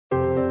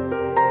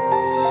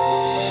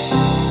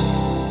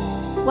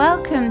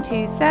Welcome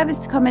to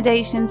Serviced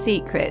Accommodation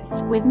Secrets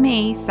with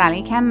me,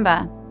 Sally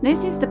Kember.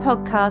 This is the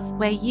podcast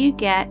where you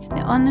get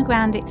the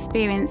on-the-ground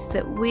experience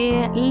that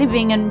we're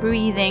living and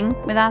breathing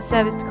with our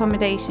serviced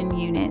accommodation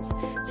units.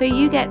 So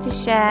you get to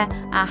share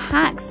our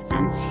hacks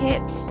and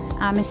tips,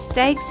 our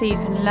mistakes, so you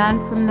can learn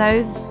from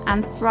those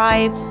and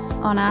thrive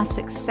on our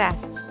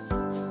success.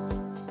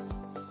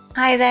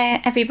 Hi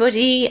there,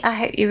 everybody. I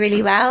hope you're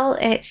really well.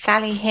 It's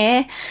Sally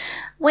here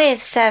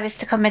with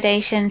Serviced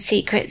Accommodation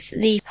Secrets,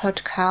 the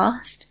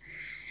podcast.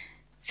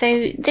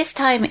 So this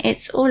time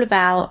it's all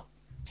about,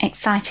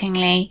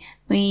 excitingly,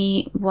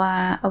 we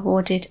were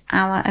awarded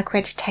our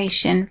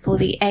accreditation for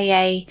the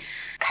AA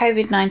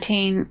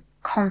COVID-19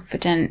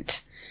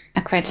 Confident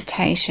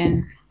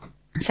accreditation.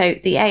 So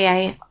the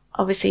AA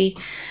obviously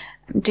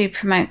do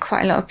promote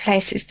quite a lot of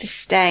places to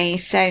stay.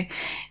 So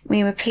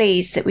we were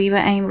pleased that we were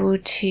able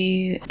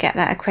to get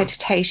that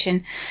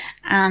accreditation,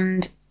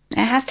 and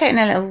it has taken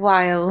a little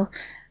while,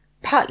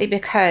 partly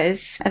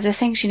because of the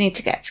things you need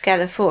to get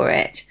together for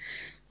it.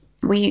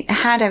 We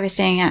had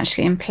everything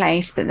actually in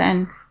place, but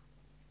then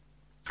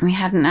we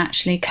hadn't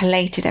actually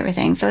collated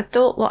everything. So I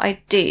thought what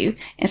I'd do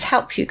is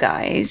help you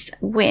guys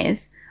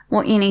with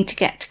what you need to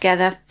get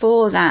together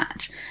for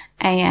that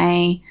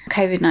AA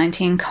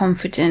COVID-19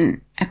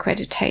 Confident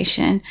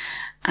accreditation.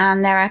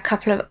 And there are a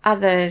couple of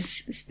others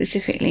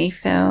specifically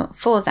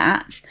for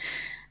that.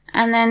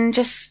 And then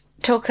just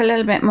talk a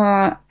little bit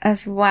more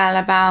as well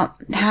about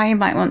how you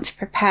might want to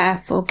prepare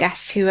for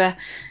guests who are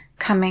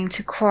coming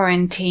to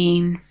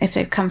quarantine, if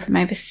they've come from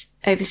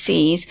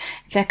overseas,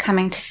 if they're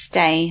coming to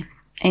stay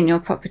in your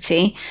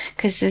property,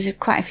 because there's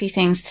quite a few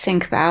things to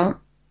think about.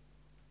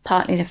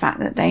 Partly the fact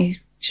that they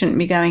shouldn't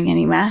be going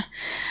anywhere,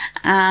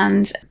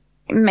 and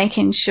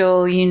making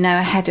sure you know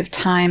ahead of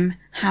time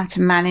how to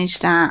manage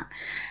that,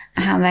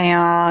 how they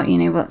are,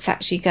 what's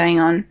actually going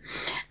on.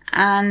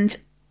 And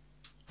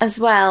as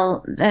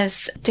well,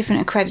 there's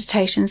different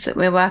accreditations that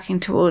we're working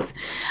towards,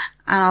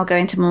 and I'll go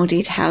into more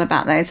detail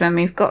about those when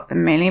we've got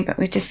them really, but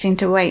we just seem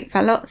to wait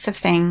for lots of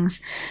things,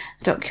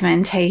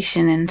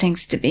 documentation and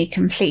things to be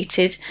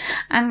completed.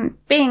 And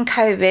being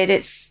COVID,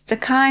 it's the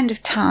kind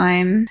of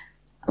time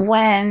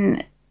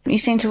when you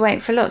seem to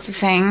wait for lots of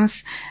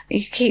things.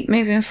 You keep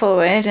moving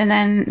forward and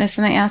then there's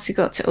something else you've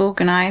got to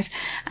organise.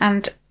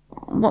 And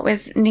what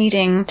with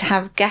needing to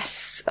have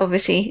guests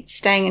obviously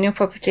staying in your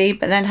property,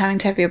 but then having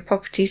to have your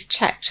properties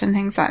checked and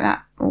things like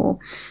that, or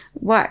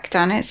work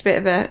done, it's a bit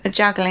of a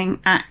juggling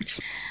act.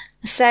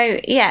 So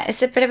yeah,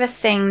 it's a bit of a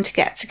thing to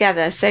get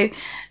together. So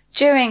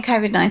during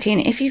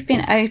COVID-19, if you've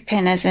been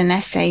open as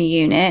an SA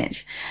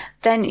unit,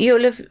 then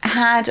you'll have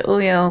had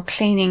all your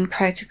cleaning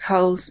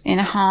protocols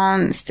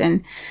enhanced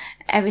and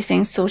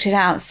everything sorted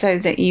out so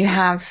that you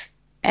have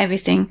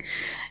everything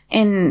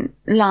in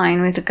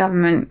line with the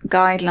government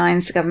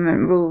guidelines, the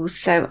government rules.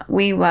 So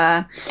we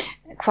were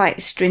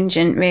quite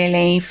stringent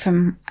really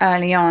from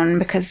early on,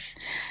 because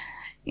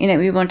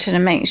we wanted to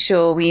make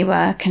sure we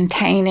were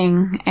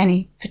containing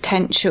any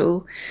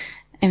potential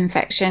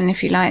infection,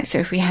 if you like. So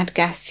if we had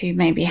guests who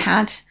maybe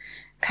had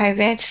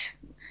COVID,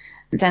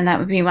 then that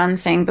would be one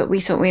thing, but we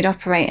thought we'd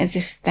operate as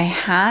if they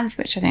had,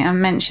 which I think I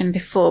mentioned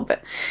before.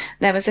 But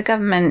there was a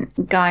government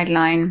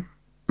guideline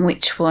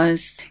which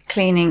was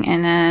cleaning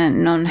in a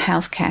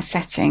non-healthcare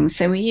setting.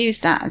 So we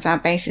used that as our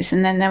basis.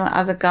 And then there were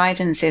other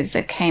guidances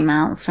that came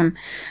out from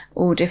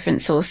all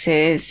different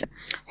sources,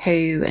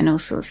 WHO and all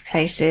sorts of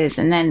places.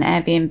 And then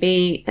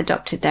Airbnb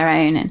adopted their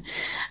own.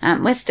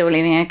 And we're still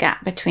leaving a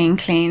gap between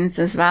cleans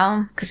as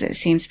well, because it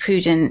seems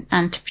prudent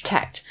and to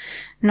protect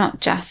not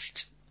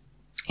just,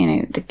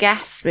 the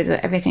guests with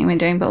everything we're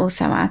doing, but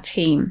also our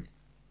team.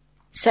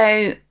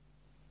 So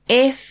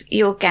if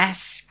your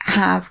guests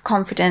have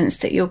confidence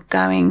that you're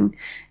going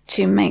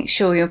to make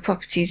sure your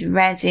property's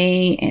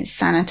ready, it's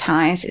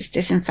sanitized, it's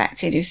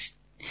disinfected,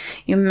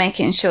 you're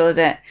making sure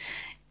that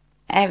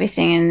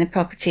everything in the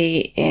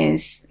property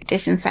is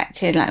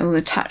disinfected, like all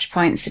the touch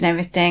points and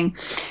everything.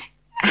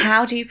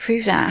 How do you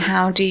prove that?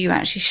 How do you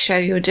actually show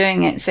you're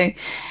doing it? So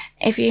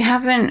if you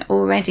haven't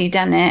already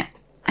done it,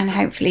 and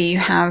hopefully you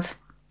have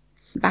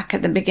back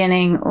at the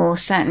beginning, or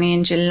certainly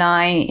in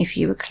July, if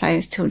you were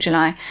closed till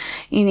July,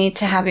 you need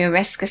to have your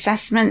risk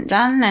assessment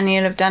done. And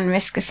you'll have done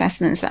risk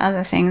assessments for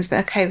other things, but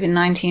a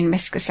COVID-19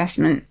 risk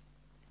assessment,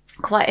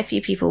 quite a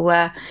few people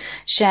were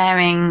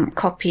sharing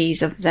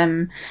copies of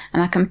them,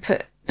 and I can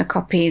put the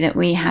copy that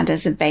we had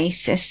as a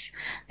basis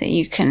that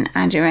you can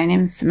add your own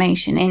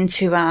information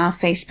into our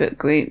Facebook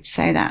group.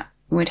 So that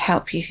would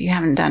help you if you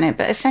haven't done it.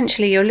 But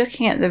essentially you're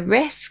looking at the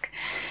risk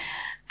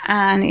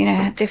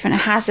and, different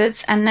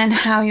hazards, and then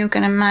how you're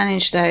going to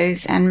manage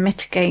those and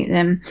mitigate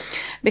them,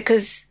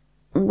 because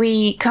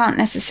we can't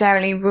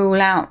necessarily rule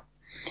out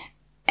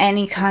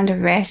any kind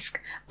of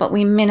risk, but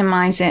we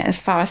minimize it as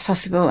far as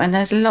possible. And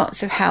there's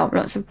lots of help,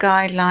 lots of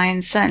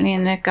guidelines, certainly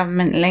in the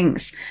government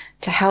links,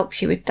 to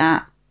help you with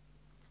that.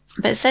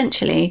 But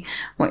essentially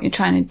what you're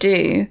trying to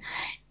do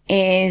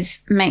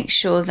is make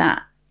sure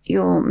that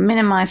you're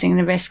minimizing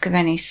the risk of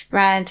any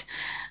spread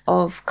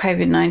of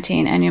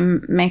COVID-19 and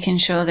you're making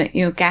sure that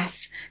your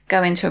guests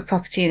go into a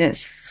property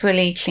that's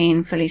fully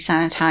clean, fully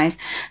sanitized,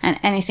 and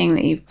anything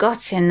that you've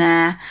got in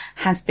there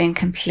has been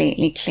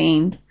completely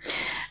cleaned.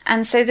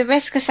 And so the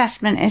risk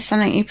assessment is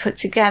something you put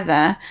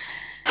together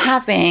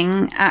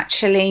having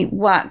actually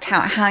worked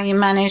out how you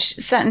manage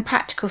certain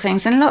practical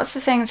things. And lots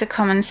of things are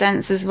common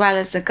sense as well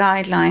as the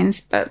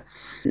guidelines, but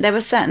there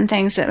were certain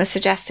things that were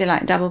suggested,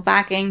 like double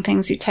bagging,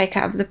 things you take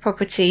out of the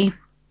property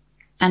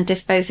and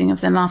disposing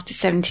of them after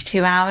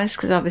 72 hours,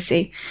 because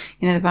obviously,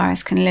 the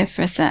virus can live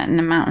for a certain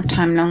amount of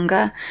time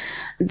longer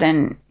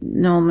than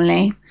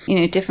normally.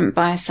 Different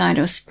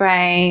biocidal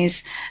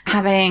sprays,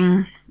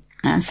 having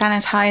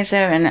sanitizer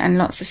and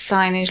lots of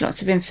signage,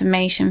 lots of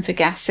information for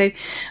guests. So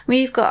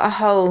we've got a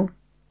whole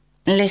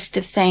list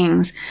of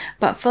things,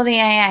 but for the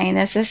AA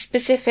there's a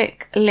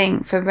specific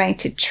link for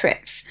rated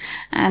trips,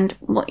 and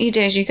what you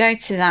do is you go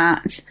to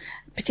that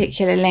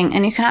particular link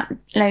and you can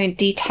upload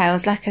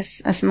details like a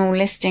small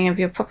listing of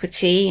your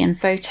property and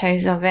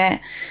photos of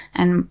it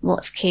and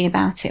what's key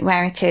about it,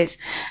 where it is,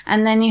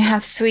 and then you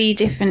have 3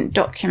 different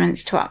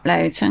documents to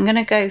upload. So I'm going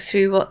to go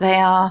through what they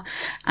are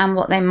and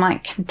what they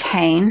might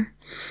contain.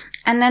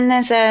 And then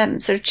there's a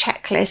sort of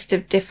checklist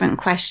of different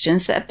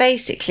questions that are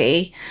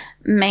basically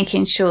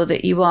making sure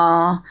that you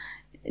are,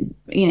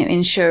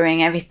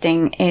 ensuring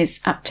everything is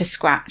up to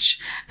scratch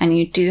and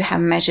you do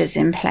have measures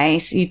in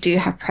place, you do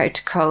have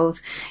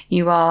protocols,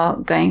 you are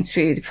going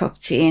through the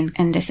property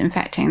and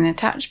disinfecting the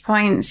touch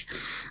points,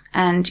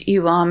 and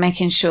you are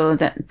making sure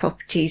that the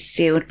property is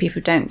sealed,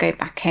 people don't go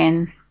back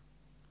in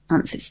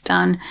once it's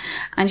done.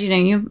 And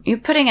you're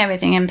putting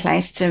everything in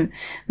place to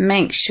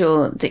make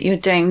sure that you're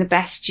doing the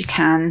best you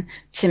can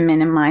to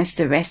minimize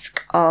the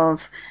risk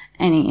of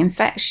any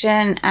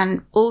infection,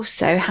 and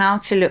also how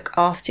to look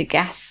after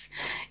guests,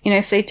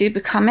 if they do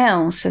become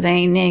ill. So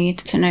they need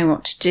to know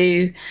what to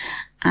do.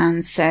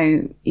 And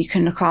so you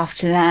can look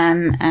after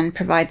them and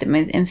provide them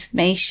with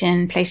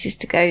information, places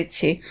to go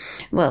to.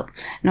 Well,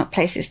 not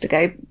places to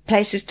go,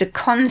 places to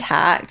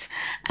contact,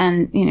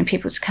 and,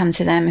 people to come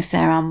to them if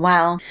they're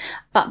unwell.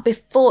 But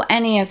before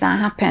any of that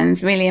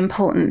happens, really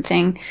important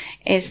thing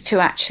is to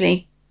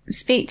actually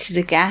speak to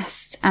the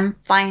guests and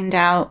find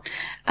out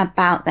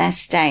about their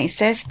stay.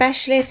 So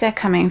especially if they're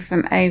coming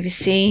from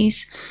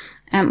overseas,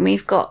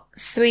 we've got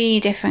 3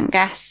 different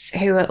guests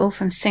who are all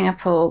from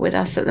Singapore with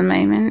us at the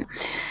moment.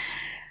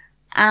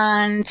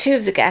 And 2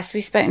 of the guests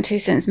we've spoken to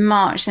since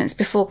March, since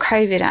before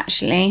COVID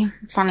actually,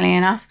 funnily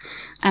enough.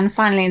 And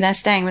finally they're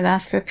staying with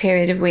us for a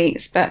period of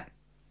weeks, but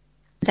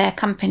their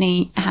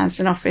company has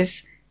an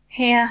office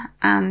here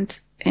and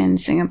in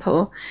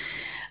Singapore.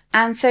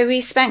 And so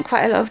we spent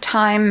quite a lot of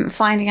time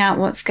finding out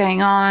what's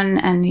going on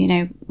and,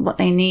 what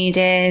they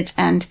needed,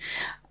 and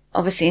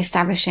obviously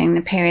establishing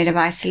the period of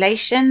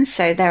isolation.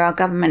 So there are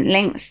government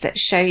links that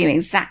show you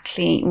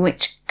exactly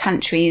which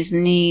countries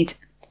need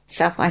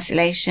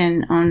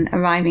self-isolation on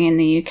arriving in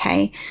the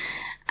UK.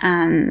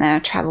 And there are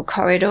travel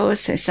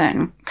corridors, so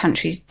certain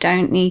countries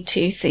don't need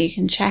to, so you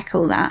can check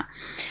all that.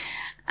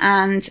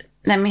 And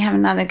then we have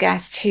another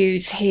guest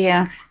who's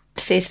here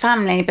to see his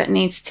family, but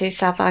needs to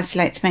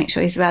self-isolate to make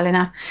sure he's well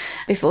enough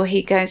before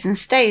he goes and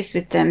stays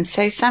with them.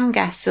 So some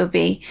guests will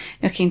be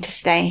looking to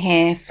stay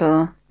here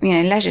for,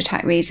 leisure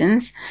type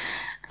reasons,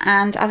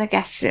 and other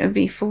guests it will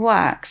be for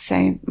work.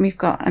 So we've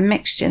got a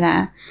mixture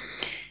there.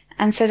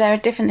 And so there are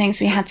different things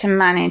we had to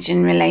manage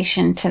in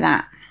relation to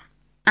that.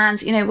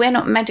 And, we're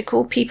not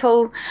medical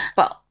people,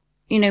 but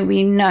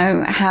we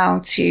know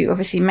how to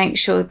obviously make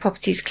sure the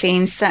property's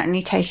clean,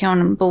 certainly taking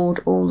on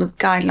board all the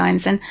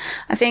guidelines. And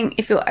I think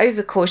if you're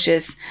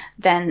overcautious,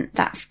 then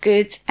that's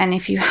good. And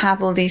if you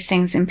have all these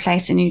things in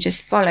place and you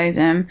just follow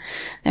them,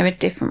 there are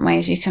different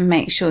ways you can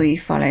make sure you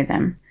follow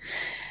them.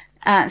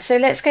 So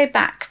let's go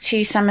back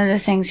to some of the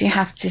things you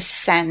have to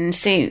send.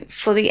 So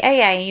for the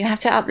AA, you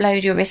have to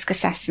upload your risk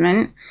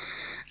assessment.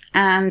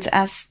 And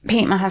as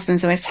Pete, my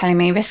husband's always telling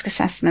me, risk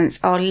assessments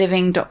are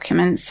living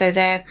documents. So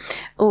they're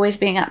always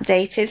being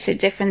updated. So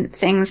different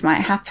things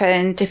might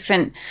happen,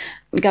 different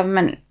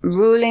government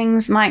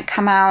rulings might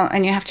come out,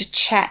 and you have to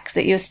check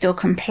that you're still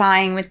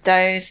complying with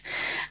those.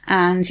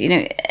 And,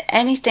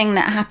 anything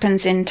that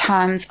happens in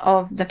terms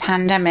of the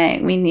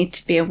pandemic, we need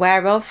to be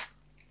aware of.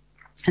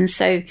 And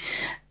so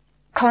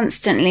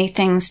constantly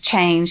things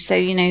change. So,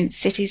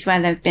 cities where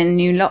there have been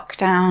new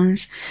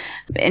lockdowns,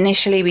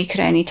 initially we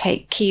could only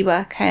take key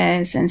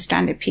workers and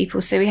stranded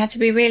people. So we had to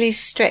be really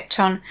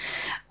strict on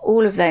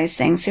all of those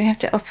things. So we have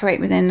to operate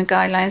within the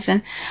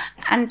guidelines.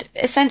 And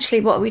essentially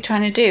what are we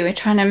trying to do? We're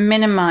trying to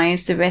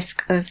minimize the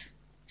risk of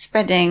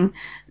spreading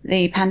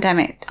the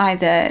pandemic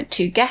either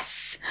to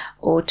guests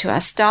or to our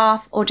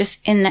staff or just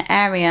in the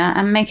area,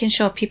 and making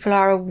sure people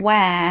are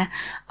aware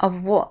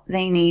of what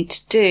they need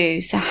to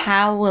do. So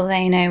how will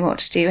they know what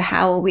to do?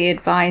 How will we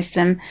advise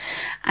them?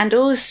 And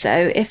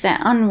also, if they're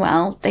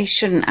unwell, they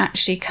shouldn't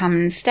actually come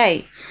and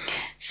stay.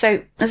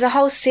 So there's a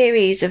whole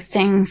series of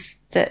things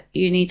that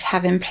you need to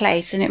have in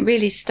place, and it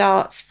really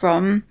starts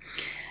from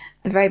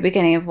the very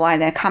beginning of why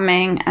they're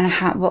coming and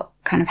what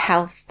kind of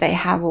health they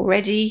have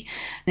already.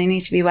 They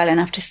need to be well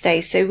enough to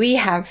stay. So we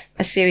have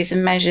a series of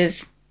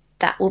measures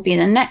that will be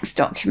the next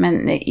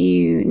document that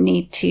you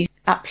need to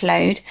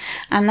upload,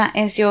 and that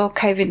is your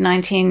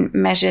COVID-19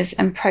 measures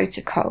and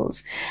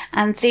protocols.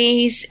 And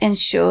these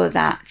ensure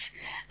that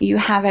you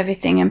have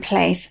everything in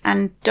place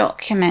and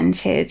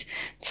documented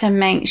to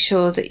make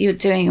sure that you're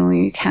doing all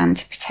you can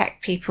to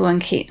protect people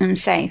and keep them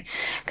safe.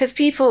 Because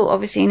people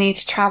obviously need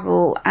to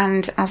travel,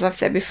 and as I've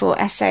said before,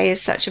 SA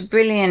is such a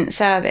brilliant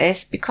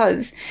service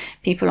because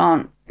people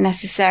aren't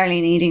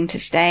necessarily needing to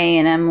stay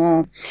in a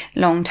more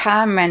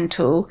long-term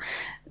rental.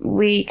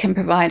 We can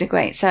provide a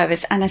great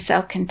service and a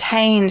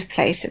self-contained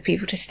place for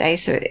people to stay,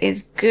 so it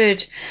is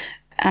good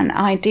and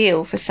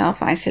ideal for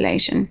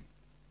self-isolation.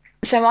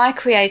 So I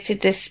created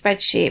this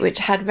spreadsheet which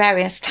had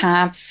various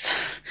tabs.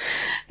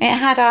 It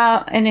had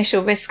our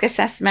initial risk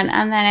assessment,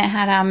 and then it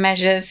had our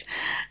measures.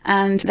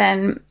 And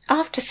then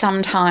after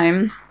some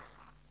time,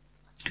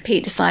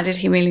 Pete decided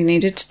he really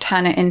needed to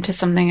turn it into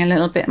something a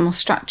little bit more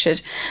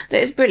structured.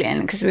 That is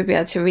brilliant because we'd be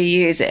able to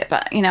reuse it.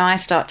 But, I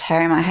start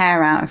tearing my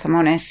hair out, if I'm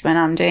honest, when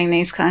I'm doing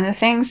these kind of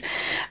things,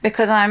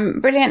 because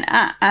I'm brilliant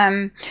at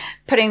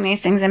putting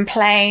these things in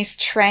place,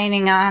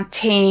 training our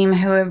team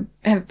who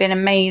have been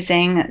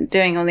amazing at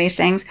doing all these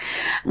things,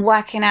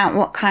 working out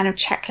what kind of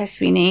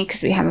checklists we need,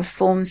 because we have a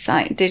form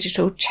site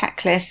digital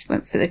checklist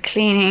for the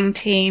cleaning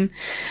team.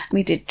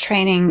 We did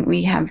training.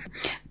 We have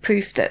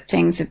proof that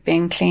things have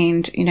been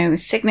cleaned, with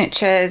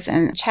signatures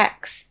and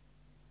checks.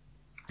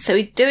 So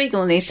we're doing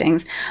all these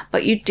things,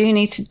 but you do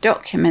need to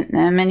document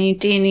them, and you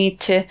do need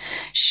to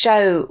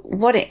show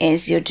what it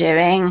is you're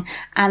doing.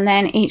 And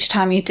then each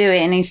time you do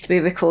it, it needs to be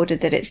recorded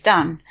that it's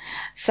done.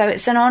 So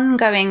it's an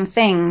ongoing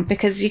thing,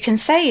 because you can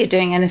say you're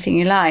doing anything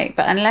you like,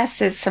 but unless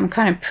there's some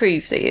kind of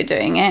proof that you're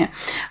doing it,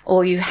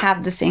 or you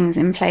have the things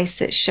in place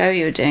that show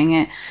you're doing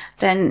it,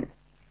 then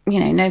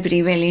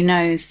nobody really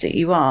knows that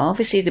you are.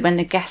 Obviously, when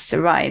the guests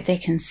arrive, they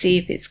can see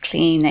if it's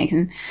clean. They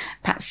can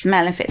perhaps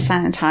smell if it's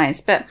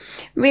sanitized, but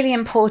really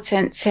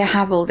important to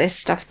have all this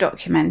stuff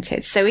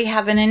documented. So we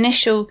have an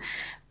initial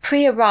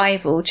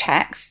pre-arrival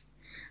checks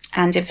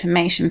and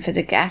information for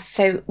the guests.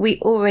 So we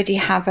already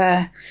have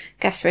a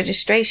guest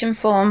registration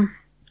form,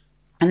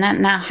 and that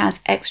now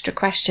has extra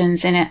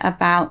questions in it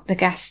about the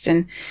guests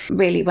and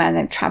really where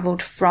they've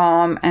travelled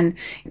from and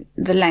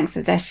the length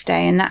of their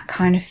stay and that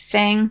kind of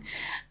thing.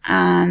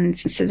 And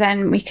so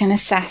then we can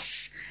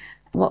assess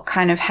what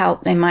kind of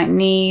help they might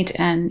need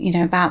and,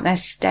 about their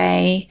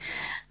stay,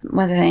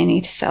 whether they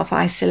need to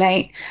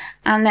self-isolate.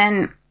 And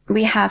then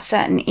we have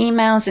certain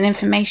emails and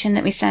information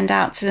that we send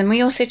out to them.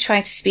 We also try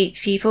to speak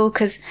to people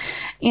because,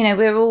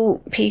 we're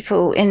all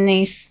people in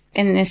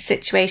this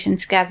situation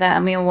together,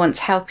 and we all want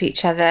to help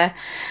each other.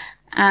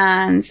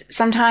 And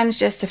sometimes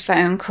just a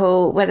phone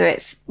call, whether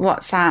it's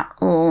WhatsApp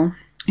or,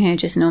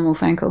 just normal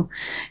phone call,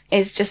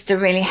 is just a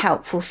really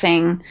helpful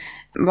thing,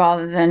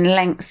 rather than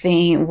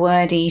lengthy,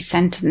 wordy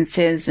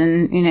sentences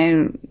and,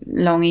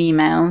 long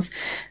emails.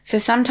 So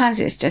sometimes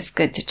it's just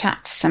good to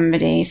chat to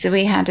somebody. So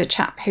we had a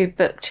chap who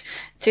booked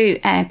through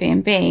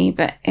Airbnb,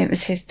 but it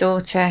was his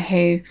daughter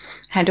who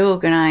had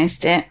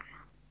organised it.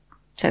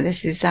 So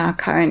this is our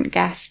current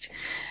guest.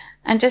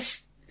 And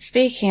just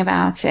speaking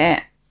about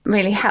it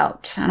really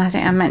helped. And I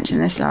think I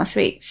mentioned this last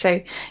week.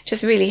 So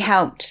just really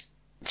helped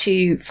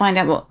to find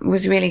out what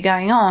was really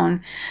going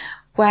on.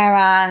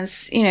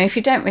 Whereas, if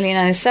you don't really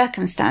know the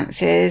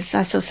circumstances,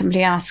 I saw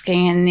somebody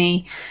asking in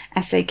the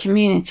SA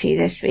community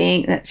this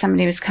week that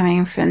somebody was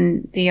coming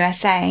from the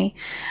USA,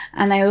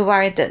 and they were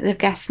worried that the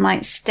guests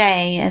might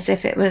stay as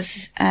if it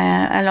was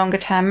a longer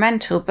term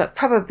rental, but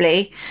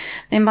probably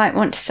they might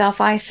want to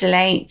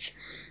self-isolate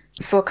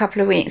for a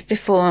couple of weeks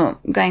before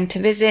going to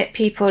visit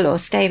people or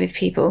stay with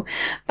people.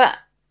 But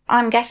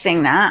I'm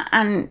guessing that,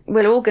 and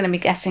we're all going to be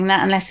guessing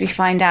that unless we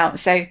find out.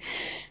 So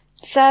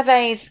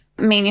surveys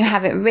mean you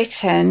have it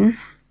written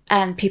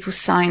and people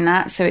sign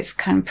that, so it's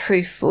kind of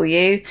proof for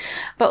you.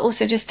 But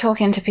also just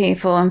talking to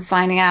people and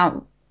finding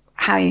out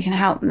how you can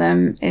help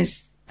them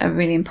is a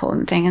really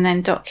important thing, and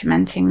then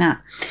documenting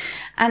that.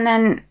 And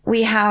then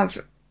we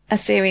have a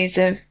series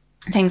of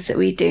things that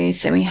we do.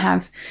 So we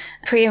have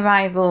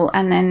pre-arrival,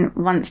 and then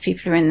once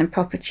people are in the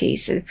property.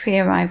 So the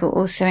pre-arrival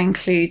also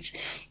includes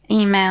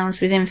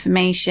emails with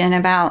information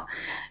about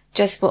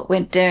just what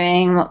we're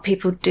doing, what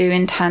people do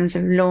in terms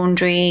of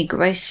laundry,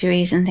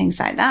 groceries and things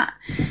like that.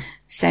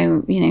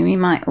 So, we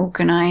might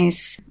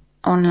organise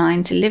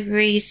online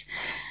deliveries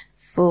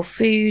for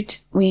food.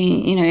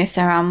 We, if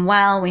they're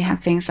unwell, we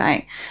have things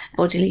like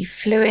bodily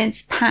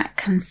fluids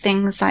pack and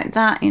things like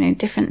that,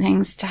 different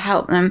things to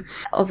help them.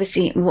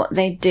 Obviously, what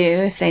they do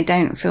if they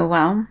don't feel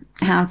well,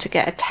 how to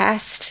get a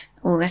test,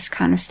 all this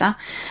kind of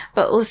stuff.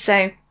 But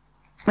also,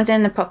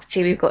 within the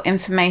property, we've got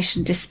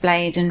information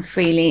displayed and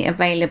freely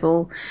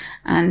available,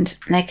 and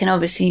they can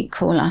obviously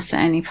call us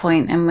at any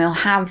point and we'll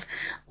have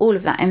all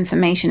of that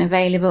information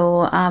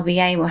available. Our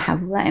VA will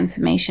have all that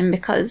information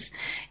because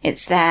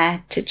it's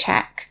there to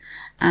check,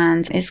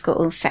 and it's got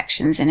all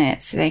sections in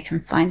it so they can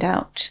find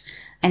out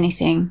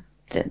anything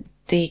that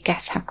the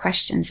guests have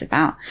questions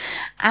about.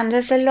 And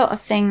there's a lot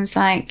of things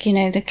like,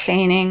 the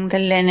cleaning, the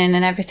linen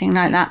and everything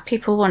like that.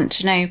 People want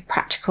to know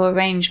practical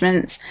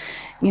arrangements,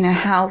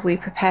 how we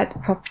prepared the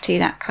property,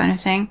 that kind of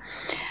thing.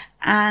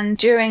 And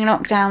during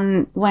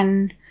lockdown,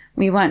 when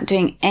we weren't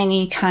doing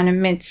any kind of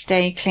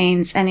mid-stay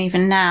cleans, and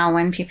even now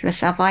when people are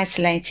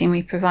self-isolating,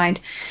 we provide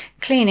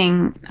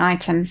cleaning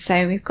items.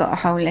 So we've got a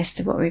whole list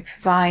of what we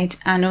provide,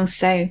 and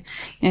also,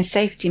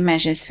 safety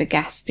measures for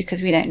guests,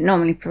 because we don't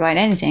normally provide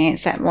anything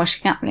except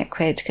washing up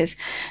liquid, because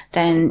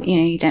then,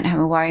 you don't have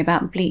to worry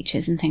about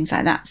bleaches and things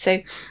like that.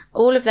 So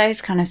all of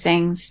those kind of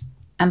things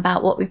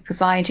about what we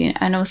provide,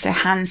 and also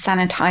hand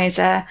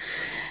sanitizer,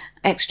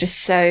 extra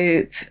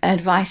soap,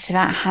 advice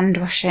about hand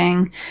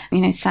washing,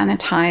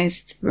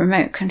 sanitized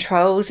remote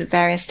controls of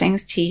various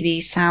things,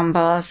 TVs, sound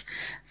bars,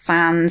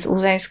 fans, all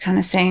those kind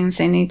of things.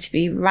 They need to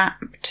be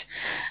wrapped.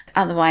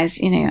 Otherwise,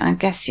 I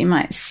guess you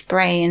might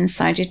spray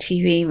inside your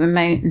TV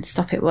remote and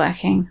stop it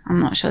working. I'm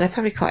not sure. They're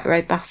probably quite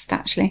robust,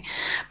 actually.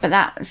 But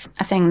that's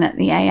a thing that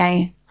the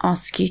AA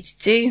asks you to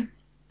do.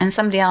 And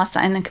somebody asked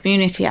that in the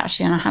community,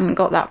 actually, and I hadn't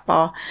got that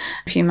far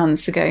a few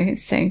months ago.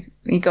 So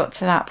we got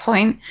to that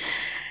point.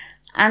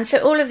 And so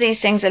all of these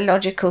things are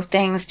logical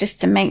things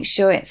just to make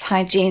sure it's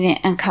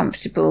hygienic and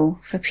comfortable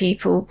for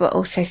people, but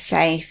also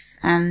safe.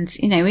 And,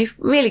 we've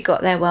really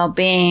got their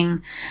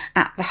well-being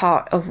at the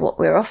heart of what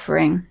we're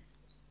offering.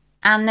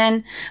 And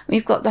then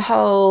we've got the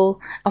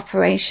whole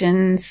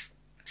operations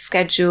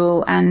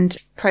schedule and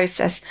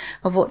process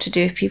of what to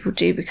do if people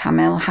do become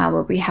ill. How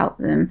will we help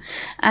them?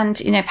 And,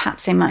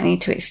 perhaps they might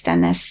need to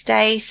extend their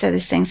stay. So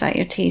there's things like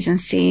your T's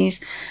and C's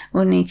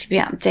will need to be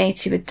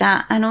updated with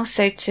that. And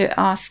also to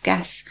ask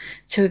guests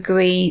to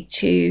agree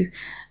to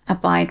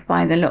abide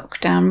by the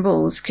lockdown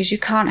rules, because you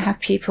can't have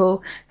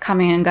people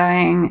coming and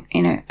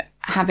going,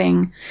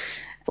 having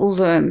all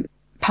the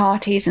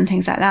parties and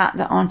things like that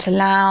aren't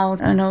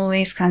allowed and all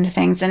these kind of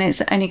things, and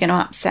it's only going to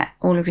upset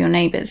all of your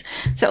neighbours.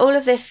 So all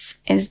of this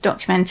is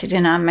documented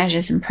in our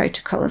measures and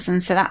protocols,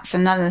 and so that's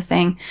another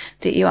thing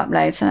that you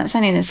upload. So that's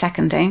only the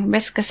second thing,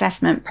 risk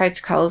assessment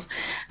protocols.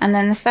 And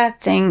then the third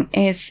thing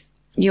is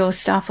your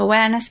staff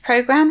awareness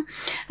program,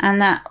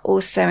 and that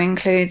also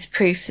includes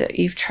proof that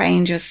you've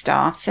trained your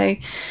staff. So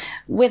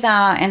with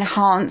our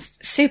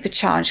enhanced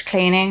supercharged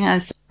cleaning,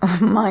 as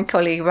my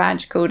colleague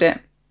Raj called it,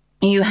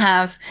 you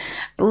have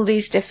all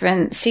these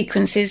different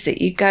sequences that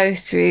you go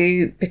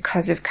through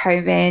because of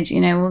COVID,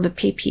 all the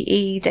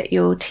PPE that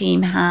your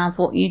team have,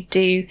 what you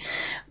do,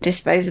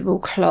 disposable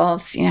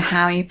cloths,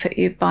 how you put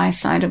your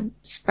biocidal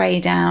spray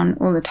down,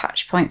 all the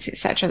touch points,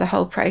 etc., the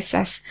whole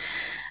process,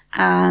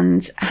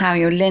 and how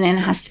your linen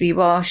has to be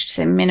washed,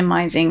 so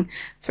minimizing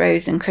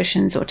throws and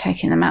cushions or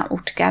taking them out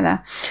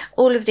altogether.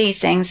 All of these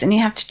things, and you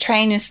have to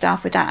train your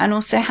staff with that, and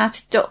also how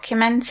to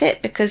document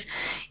it, because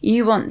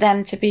you want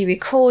them to be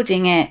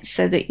recording it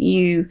so that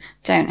you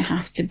don't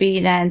have to be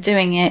there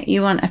doing it.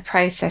 You want a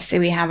process. So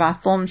we have our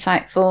form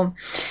site form.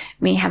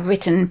 We have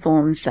written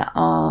forms that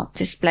are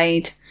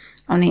displayed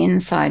on the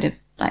inside of,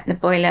 like, the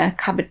boiler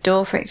cupboard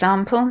door, for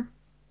example,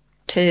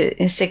 to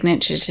a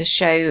signature to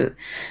show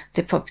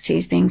the property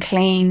is being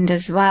cleaned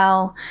as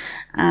well.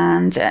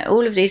 And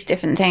all of these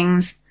different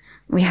things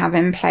we have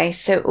in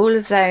place. So all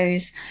of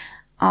those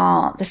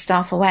are the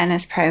staff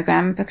awareness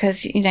program,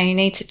 because, you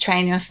need to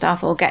train your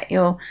staff or get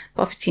your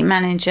property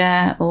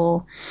manager,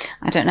 or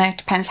I don't know, it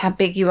depends how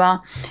big you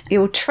are.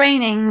 You're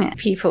training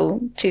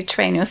people to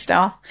train your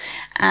staff.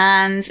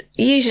 And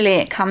usually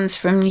it comes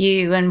from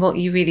you and what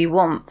you really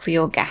want for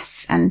your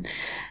guests. And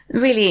the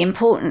really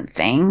important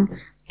thing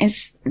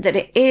is that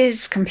it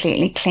is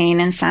completely clean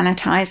and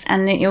sanitized,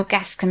 and that your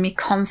guests can be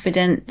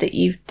confident that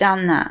you've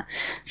done that.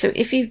 So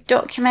if you've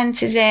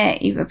documented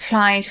it, you've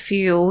applied for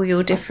all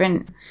your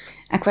different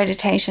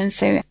accreditations.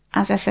 So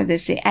as I said,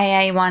 there's the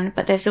AA one,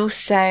 but there's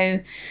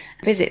also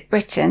Visit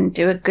Britain,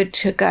 do a good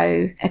to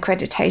go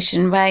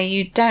accreditation, where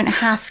you don't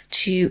have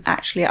to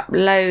actually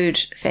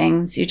upload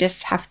things. You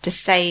just have to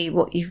say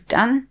what you've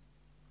done.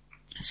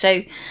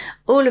 So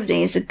all of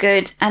these are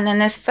good. And then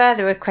there's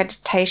further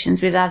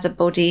accreditations with other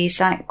bodies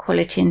like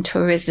Quality and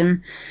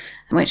Tourism,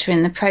 which we're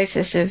in the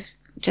process of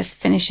just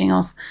finishing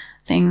off,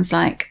 things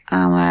like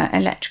our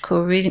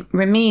electrical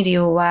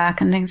remedial work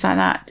and things like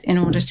that in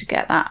order to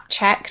get that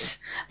checked.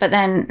 But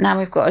then now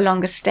we've got a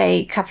longer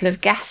stay, couple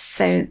of guests,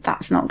 so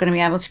that's not going to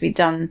be able to be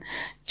done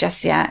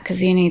just yet,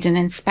 because you need an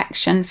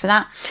inspection for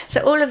that.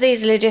 So all of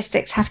these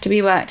logistics have to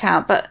be worked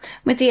out. But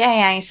with the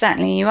AA,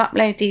 certainly you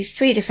upload these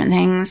 3 different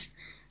things.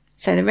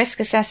 So the risk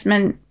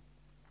assessment,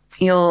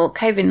 your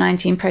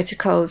COVID-19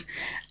 protocols,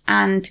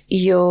 and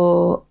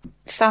your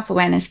staff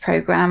awareness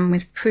program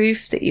with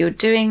proof that you're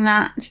doing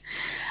that.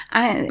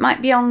 And it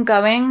might be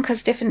ongoing,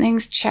 because different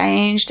things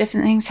change,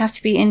 different things have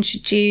to be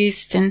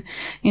introduced, and,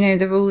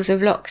 the rules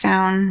of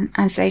lockdown,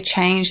 as they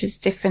change, there's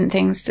different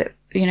things that,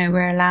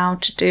 we're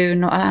allowed to do,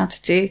 not allowed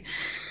to do.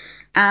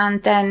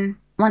 And then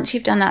once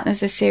you've done that,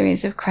 there's a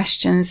series of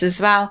questions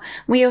as well.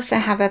 We also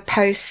have a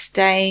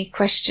post-stay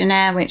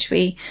questionnaire, which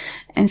we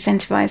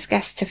incentivize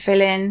guests to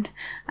fill in,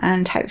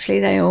 and hopefully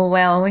they all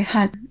will. We've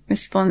had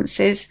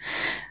responses.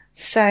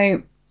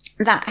 So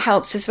that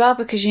helps as well,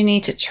 because you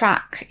need to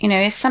track,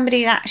 if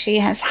somebody actually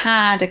has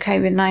had a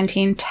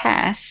COVID-19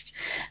 test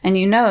and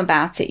you know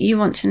about it, you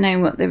want to know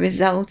what the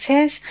result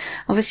is.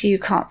 Obviously, you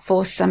can't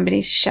force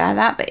somebody to share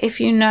that, but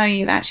if you know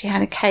you've actually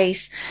had a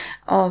case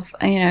of,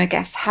 a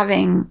guest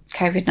having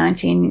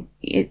COVID-19,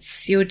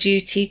 it's your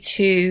duty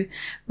to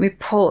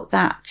report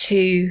that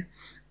to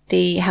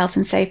the health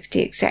and safety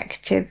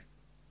executive.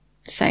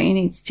 So you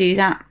need to do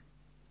that.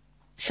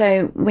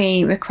 So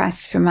we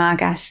request from our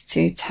guests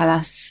to tell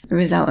us the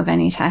result of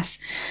any tests.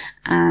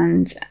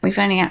 And we've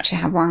only actually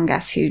had one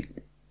guest who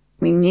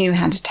we knew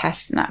had a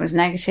test and that was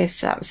negative,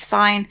 so that was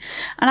fine.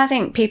 And I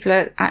think people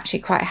are actually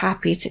quite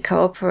happy to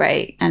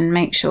cooperate and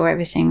make sure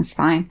everything's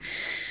fine.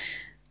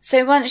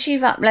 So once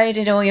you've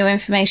uploaded all your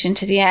information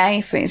to the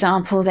AA, for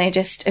example, they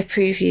just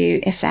approve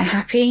you if they're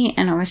happy.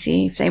 And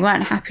obviously, if they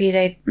weren't happy,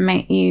 they'd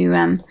make you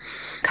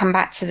come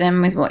back to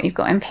them with what you've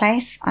got in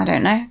place. I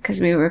don't know, because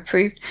we were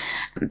approved.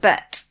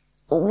 But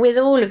with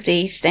all of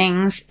these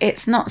things,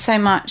 it's not so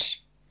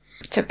much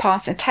to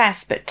pass a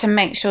test, but to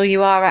make sure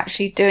you are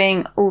actually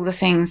doing all the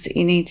things that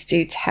you need to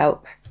do to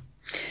help.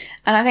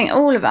 And I think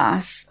all of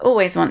us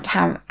always want to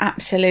have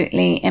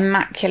absolutely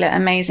immaculate,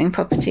 amazing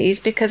properties,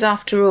 because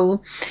after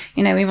all,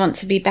 we want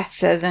to be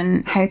better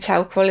than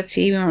hotel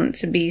quality. We want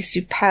to be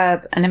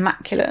superb and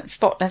immaculate,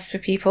 spotless for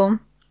people.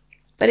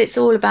 But it's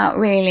all about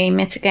really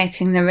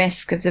mitigating the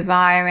risk of the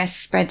virus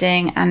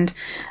spreading and,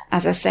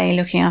 as I say,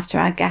 looking after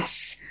our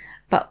guests,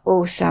 but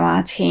also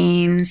our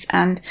teams.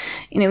 And,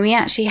 we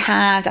actually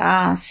had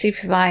our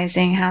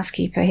supervising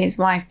housekeeper, his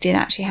wife did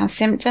actually have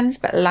symptoms,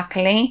 but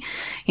luckily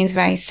he's a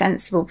very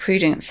sensible,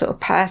 prudent sort of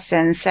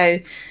person. So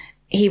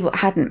he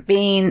hadn't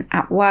been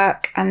at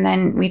work, and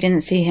then we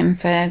didn't see him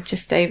for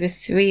just over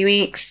 3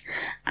 weeks,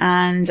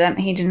 and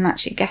he didn't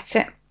actually get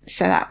it.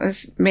 So that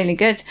was really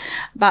good.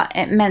 But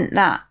it meant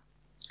that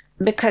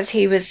because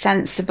he was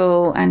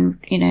sensible and,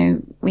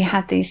 we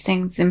had these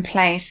things in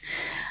place,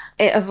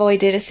 it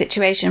avoided a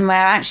situation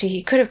where actually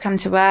he could have come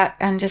to work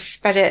and just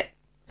spread it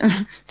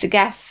to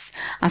guests,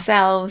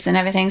 ourselves and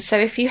everything. So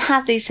if you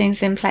have these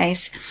things in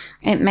place,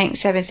 it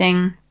makes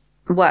everything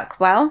work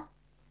well.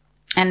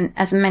 And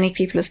as many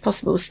people as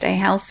possible stay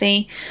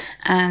healthy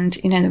and,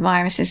 the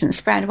virus isn't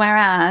spread.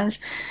 Whereas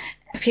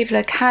if people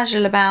are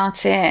casual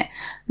about it,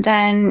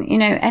 then,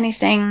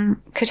 anything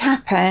could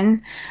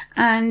happen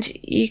and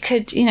you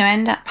could,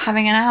 end up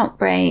having an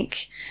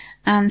outbreak.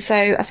 And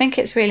so I think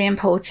it's really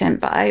important,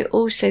 but I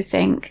also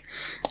think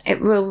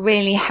it will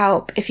really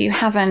help if you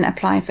haven't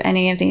applied for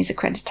any of these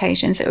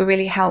accreditations. It will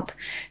really help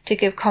to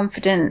give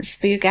confidence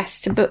for your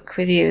guests to book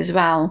with you as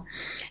well,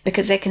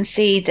 because they can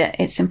see that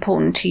it's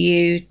important to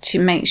you to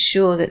make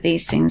sure that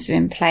these things are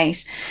in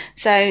place.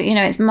 So,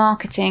 it's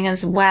marketing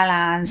as well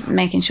as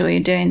making sure you're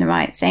doing the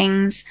right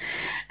things.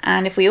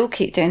 And if we all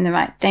keep doing the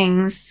right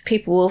things,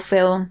 people will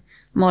feel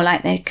more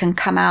like they can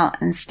come out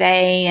and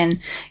stay. And,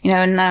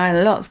 I know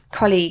a lot of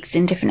colleagues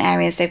in different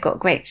areas, they've got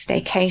great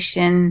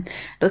staycation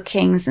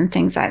bookings and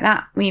things like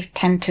that. We've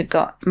tend to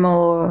got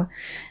more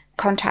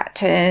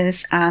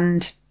contractors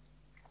and,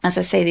 as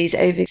I say, these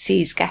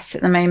overseas guests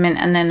at the moment,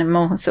 and then a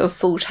more sort of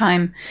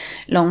full-time,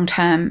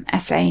 long-term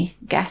SA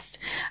guest.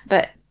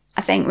 But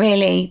I think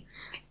really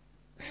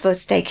for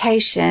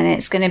staycation,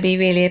 it's going to be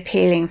really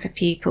appealing for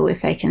people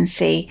if they can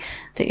see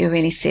that you're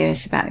really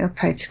serious about your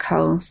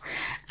protocols.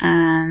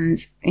 And,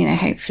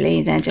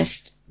 hopefully they'll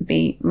just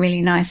be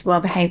really nice,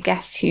 well-behaved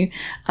guests who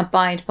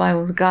abide by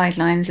all the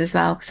guidelines as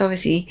well. Because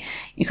obviously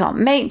you can't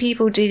make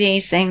people do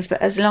these things,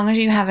 but as long as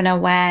you have an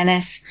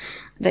awareness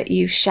that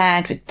you've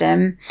shared with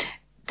them,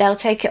 they'll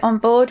take it on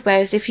board.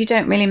 Whereas if you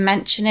don't really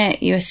mention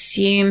it, you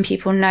assume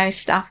people know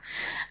stuff,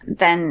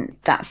 then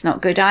that's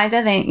not good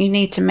either. You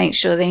need to make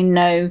sure they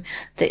know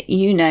that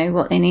you know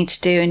what they need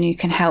to do, and you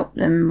can help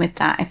them with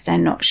that if they're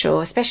not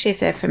sure, especially if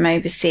they're from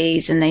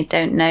overseas and they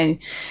don't know,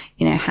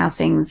 how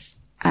things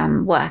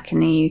work in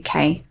the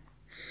UK.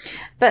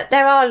 But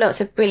there are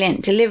lots of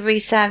brilliant delivery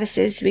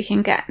services we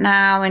can get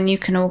now, and you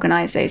can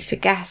organise those for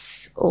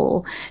guests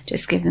or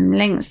just give them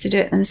links to do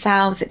it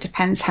themselves. It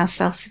depends how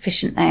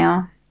self-sufficient they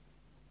are.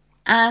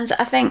 And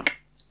I think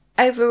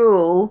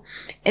overall,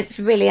 it's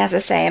really, as I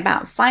say,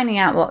 about finding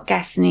out what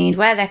guests need,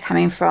 where they're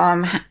coming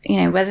from,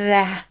 whether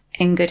they're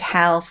in good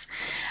health.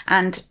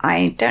 And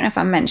I don't know if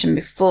I mentioned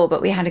before,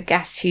 but we had a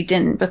guest who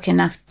didn't book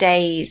enough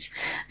days.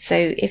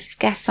 So if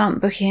guests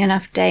aren't booking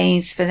enough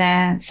days for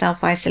their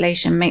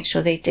self-isolation, make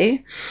sure they do.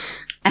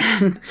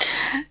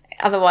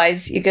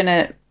 Otherwise, you're going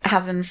to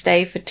have them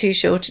stay for too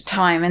short a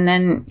time. And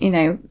then,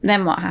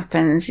 then what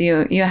happens?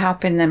 You're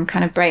helping them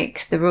kind of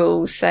break the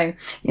rules. So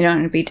you don't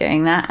want to be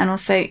doing that. And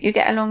also you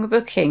get a longer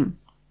booking.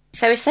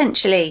 So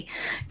essentially,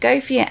 go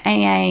for your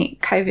AA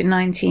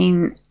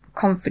COVID-19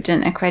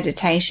 confident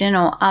accreditation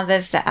or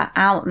others that are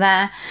out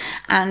there.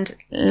 And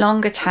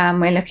longer term,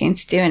 we're looking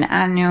to do an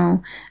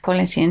annual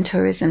quality and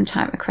tourism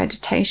type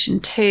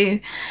accreditation too.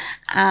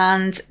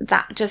 And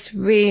that just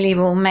really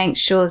will make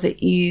sure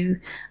that you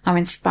are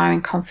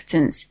inspiring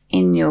confidence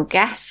in your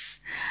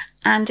guests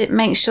and it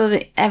makes sure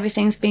that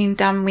everything's being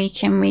done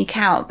week in, week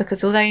out,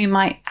 because although you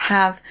might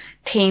have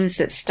teams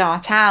that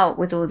start out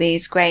with all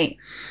these great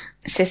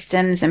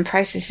systems and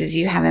processes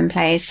you have in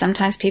place,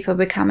 sometimes people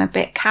become a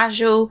bit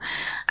casual,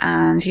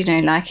 and, you know,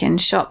 like in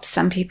shops,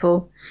 some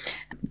people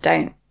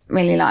don't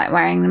really like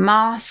wearing the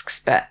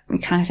masks, but you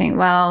kind of think,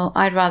 well,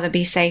 I'd rather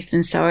be safe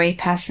than sorry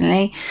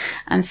personally.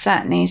 And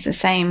certainly it's the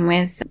same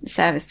with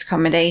serviced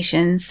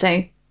accommodation. So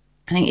I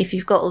think if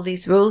you've got all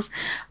these rules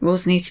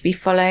need to be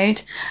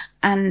followed,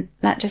 and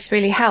that just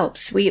really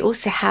helps. We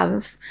also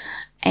have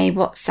a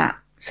WhatsApp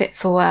Fit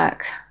for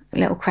Work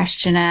little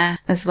questionnaire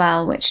as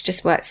well, which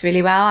just works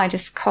really well. I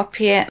just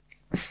copy it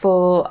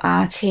for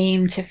our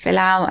team to fill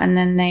out, and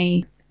then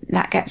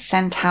that gets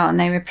sent out and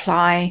they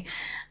reply,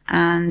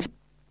 and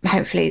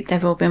hopefully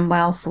they've all been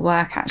well for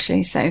work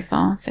actually so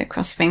far. So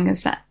cross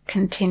fingers that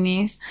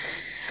continues.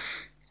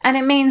 And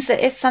it means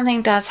that if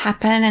something does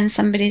happen and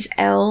somebody's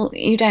ill,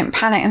 you don't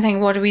panic and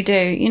think, what do we do?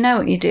 You know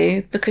what you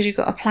do, because you've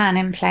got a plan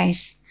in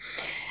place.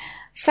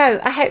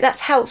 So I hope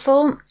that's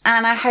helpful,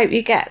 and I hope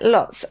you get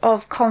lots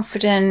of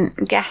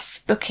confident guests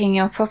booking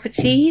your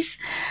properties.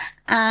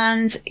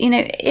 And, you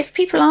know, if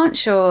people aren't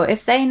sure,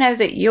 if they know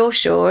that you're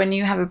sure and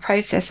you have a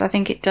process, I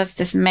think it does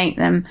just make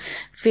them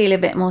feel a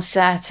bit more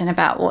certain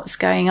about what's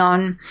going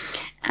on,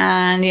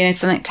 and, you know,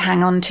 something to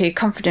hang on to.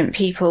 Confident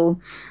people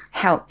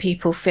help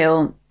people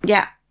feel,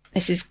 yeah,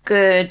 this is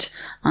good.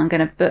 I'm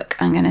going to book.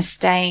 I'm going to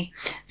stay.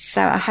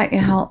 So I hope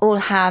you all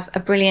have a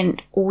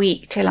brilliant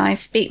week till I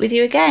speak with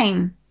you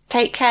again.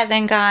 Take care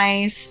then,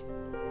 guys.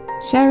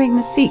 Sharing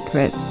the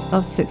secrets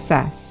of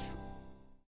success.